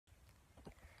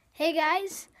Hey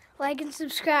guys, like and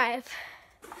subscribe.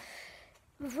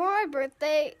 Before my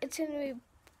birthday, it's going to be,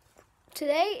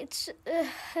 today, I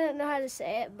don't know how to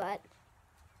say it, but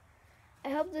I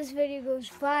hope this video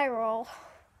goes viral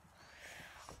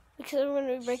because I'm going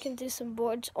to be breaking through some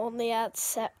boards only at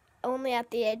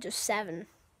the age of 7.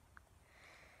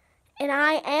 And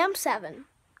I am 7.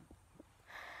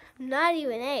 I'm not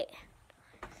even 8.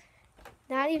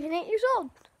 Not even 8 years old.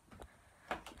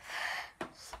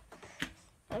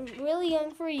 I'm really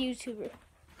young for a YouTuber.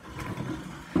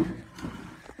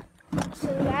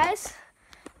 So guys,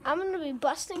 I'm going to be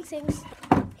busting things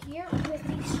here with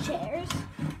these chairs.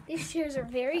 These chairs are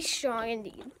very strong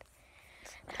indeed.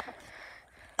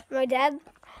 My dad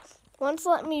once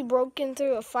let me break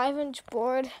through a 5-inch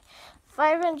board,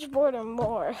 5-inch board or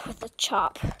more with a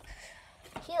chop.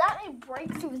 He let me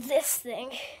break through this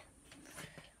thing.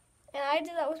 And I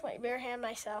did that with my bare hand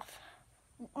myself.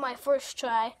 My first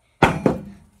try.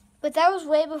 But that was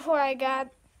way before I got,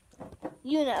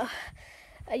 a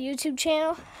YouTube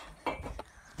channel.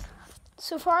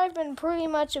 So far, I've been pretty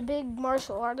much a big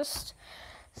martial artist.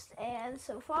 And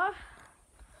so far,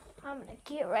 I'm going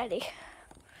to get ready.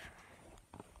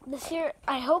 This here,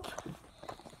 I hope,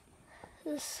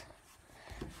 this,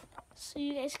 so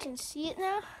you guys can see it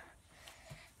now.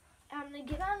 I'm going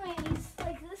to get on my knees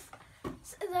like this.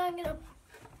 And then I'm going to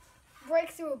break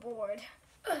through a board.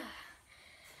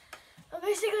 I'm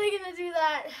basically going to do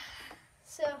that.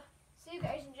 So, see you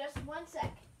guys in just 1 sec.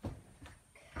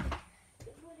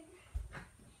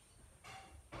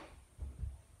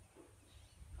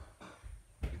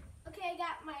 Okay, I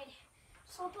got my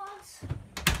slip-ons.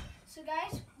 So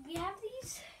guys, we have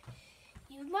these.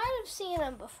 You might have seen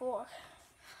them before.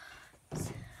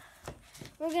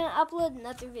 We're going to upload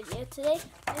another video today.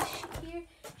 This here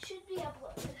should be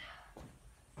uploaded.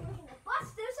 We're going to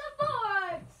bust through some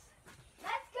boards.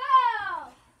 Let's go!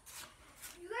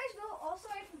 You guys know, also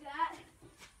I forgot,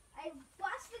 I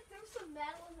busted through some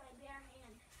metal with my bare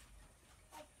hand.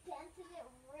 I dented it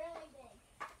really big.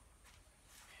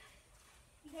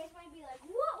 You guys might be like,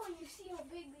 what, when you see how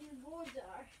big these boards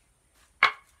are?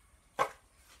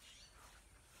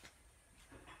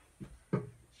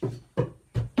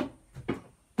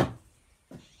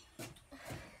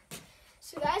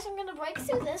 So guys, I'm going to break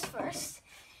through this first.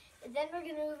 And then we're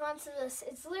going to move on to this.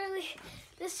 It's literally,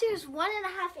 this here is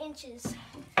 1.5 inches.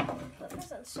 But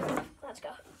first, let's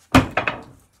go.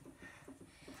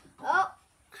 Oh,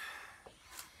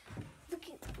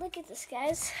 look at this,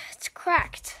 guys. It's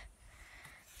cracked.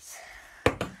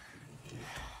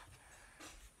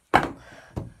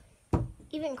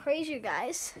 Even crazier,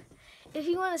 guys. If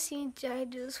you want to see me try to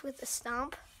do this with a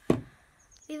stomp,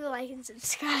 leave a like and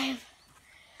subscribe.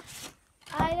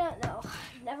 I don't know.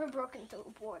 I've never broken through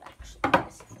a board, actually,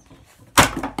 guys.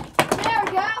 There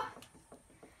we go.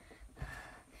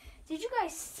 Did you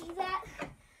guys see that?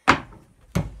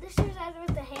 This is either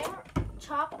with a hammer,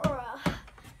 chop, or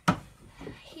a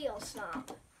heel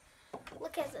stomp.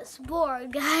 Look at this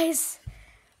board, guys.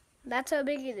 That's how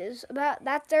big it is. About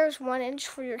that there's 1 inch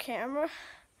for your camera.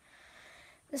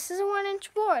 This is a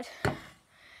 1-inch board.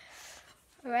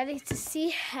 Ready to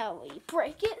see how we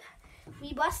break it?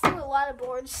 We bust through a lot of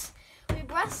boards. We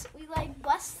bust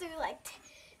through like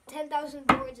 10,000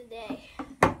 boards a day.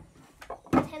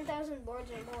 10,000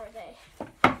 boards or more a day.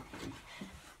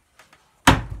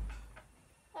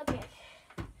 Okay.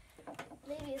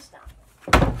 Maybe it's not.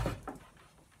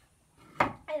 I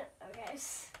don't know,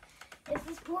 guys. If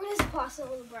this board is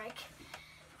possible to break.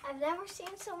 I've never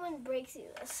seen someone break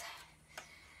through this.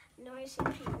 No, I've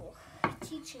seen people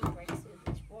teaching break through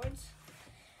these boards.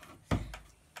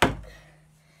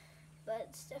 But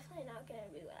it's definitely not going to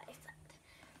be what I thought.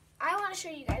 I want to show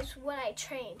you guys what I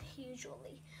trained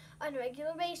usually on a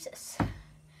regular basis.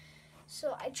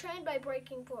 So I trained by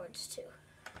breaking boards too.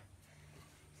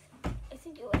 I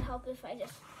think it would help if I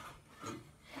just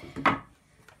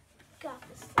got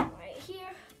this thing right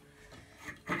here.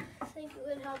 I think it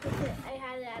would help if I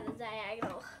had it at a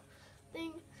diagonal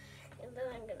thing. And then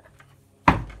I'm going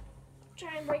to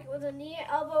try and break it with a knee,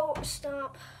 elbow, or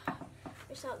stomp,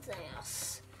 or something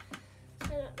else.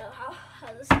 I don't know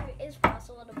how this is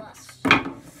possible to bust,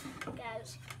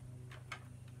 guys.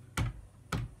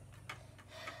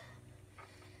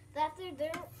 That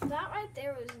right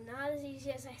there was not as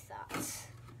easy as I thought.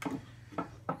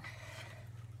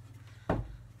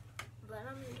 But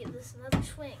I'm gonna give this another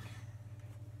swing.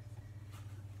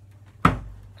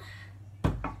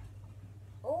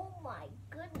 Oh my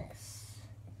goodness!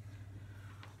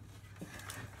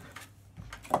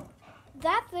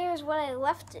 That there is what I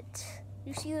left it.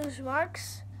 You see those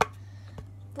marks?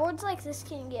 Boards like this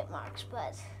can get marks,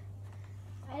 but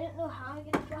I didn't know how I'm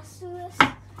gonna bust through this,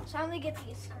 so I'm gonna get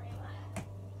the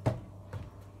screamer.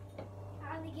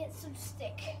 I'm gonna get some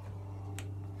stick.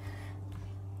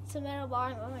 It's a metal bar,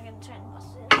 and I'm gonna try and bust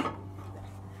through this.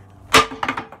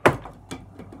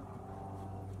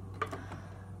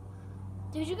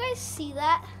 Did you guys see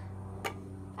that?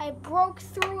 I broke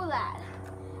through that.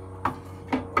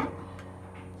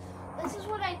 This is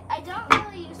what I don't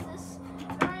really use this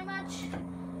very much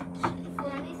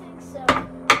for anything, so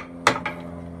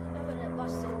I'm gonna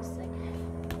bust through this thing.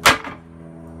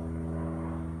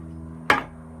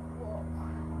 Whoa.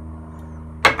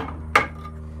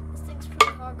 This thing's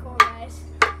pretty hardcore, guys.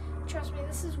 Trust me,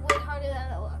 this is way harder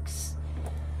than it looks.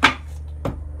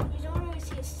 You don't really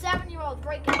see a 7-year-old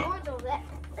breaking boards over that.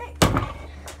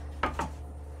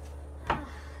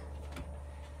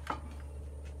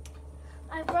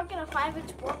 I've broken a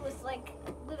 5-inch board with like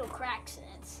little cracks in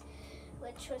it,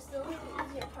 which was the little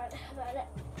easier part about it.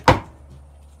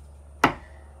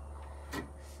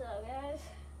 So guys,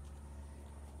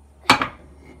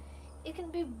 it can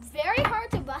be very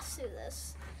hard to bust through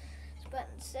this, but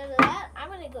instead of that, I'm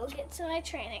gonna go get to my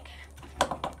training.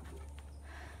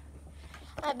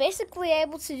 I'm basically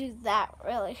able to do that,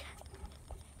 really.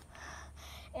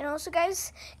 And also,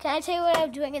 guys, can I tell you what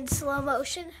I'm doing in slow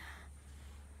motion?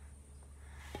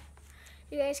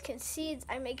 You guys can see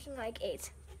I'm making like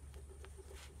 8.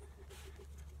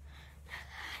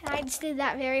 And I just did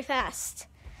that very fast.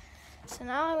 So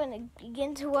now I'm going to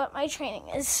begin to what my training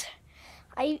is.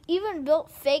 I even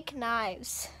built fake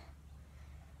knives.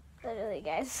 Literally,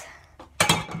 guys.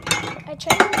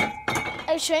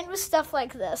 I trained with stuff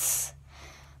like this.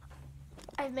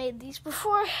 I've made these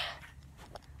before.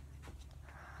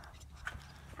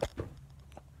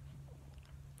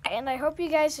 And I hope you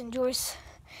guys enjoy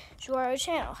our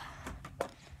channel.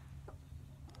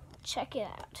 Check it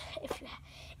out.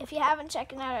 If you haven't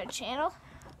checked out our channel,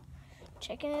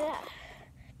 checking it out.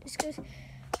 Just go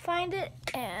find it,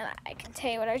 and I can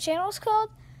tell you what our channel is called.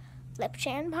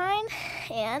 Lipchan Pine.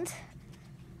 And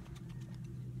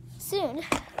soon,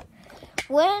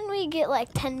 when we get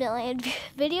like 10 million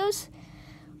videos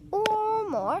or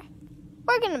more,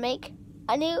 we're gonna make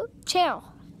a new channel.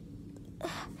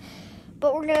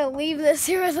 But we're gonna leave this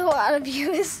here with a lot of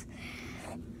views.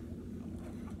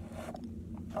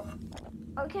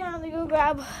 Okay, I'm gonna go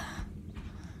grab.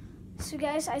 So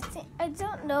guys, I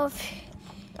don't know if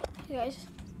you guys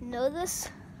know this,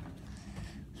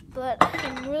 but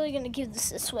I'm really gonna give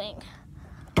this a swing.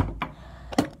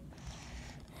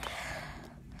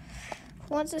 Who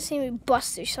wants to see me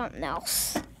bust through something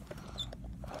else?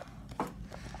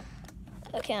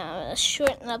 Okay, I'm gonna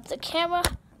shorten up the camera.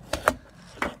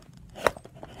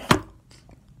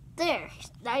 There,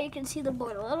 now you can see the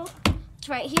board a little. It's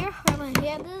right here where my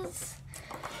hand is.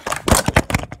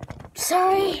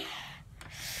 Sorry,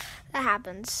 that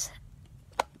happens.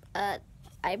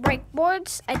 I break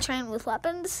boards, I train with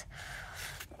weapons.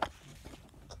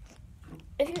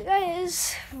 If you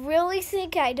guys really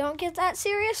think I don't get that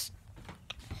serious,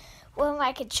 well,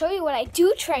 I can show you what I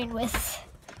do train with.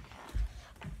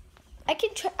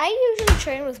 I usually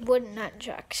train with wooden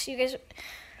nunchucks. You guys,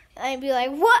 I'd be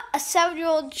like, what? A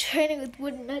 7-year-old training with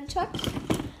wooden nunchucks?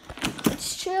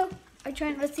 It's true. I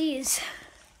train with these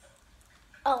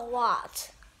a lot.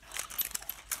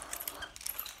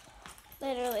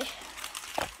 Literally.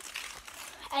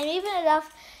 And even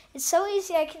enough, it's so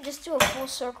easy I can just do a full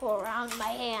circle around my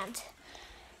hand.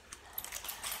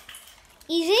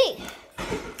 Easy.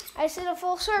 I just did a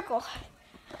full circle.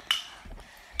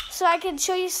 So I can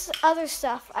show you other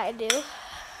stuff I do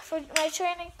for my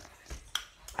training.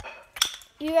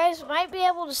 You guys might be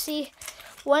able to see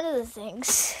one of the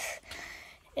things,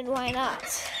 and why not?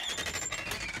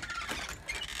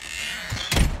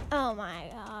 Oh my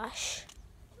gosh.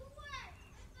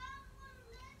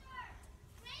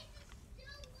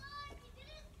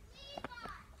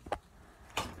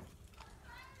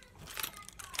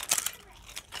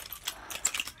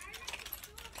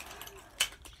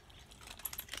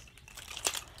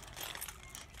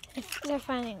 If they're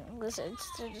finding lizards,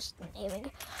 they're just naming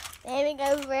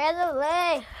them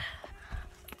randomly.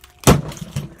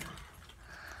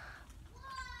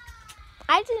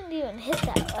 I didn't even hit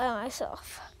that by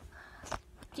myself.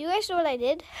 Do you guys know what I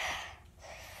did?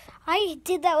 I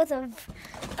did that with a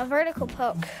vertical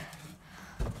poke.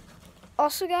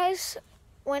 Also, guys,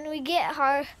 when we get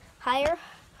higher,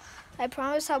 I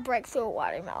promise I'll break through a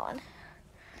watermelon.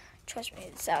 Trust me,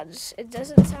 it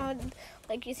doesn't sound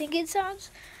like you think it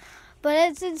sounds, but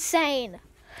it's insane.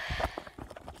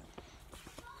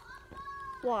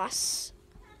 Wasps.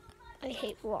 I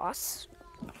hate wasps.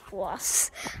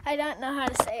 Wasps. I don't know how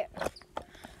to say it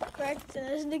correct, and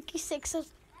there's Nikki 6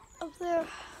 up there.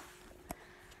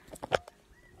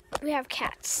 We have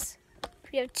cats.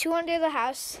 We have 2 under the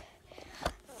house,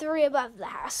 3 above the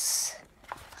house.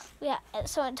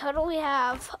 So in total we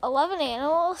have 11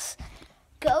 animals,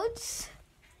 goats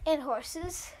and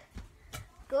horses.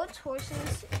 Goats,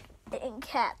 horses, and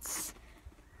cats.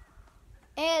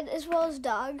 And as well as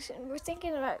dogs. And we're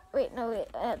thinking about,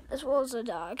 as well as a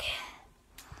dog.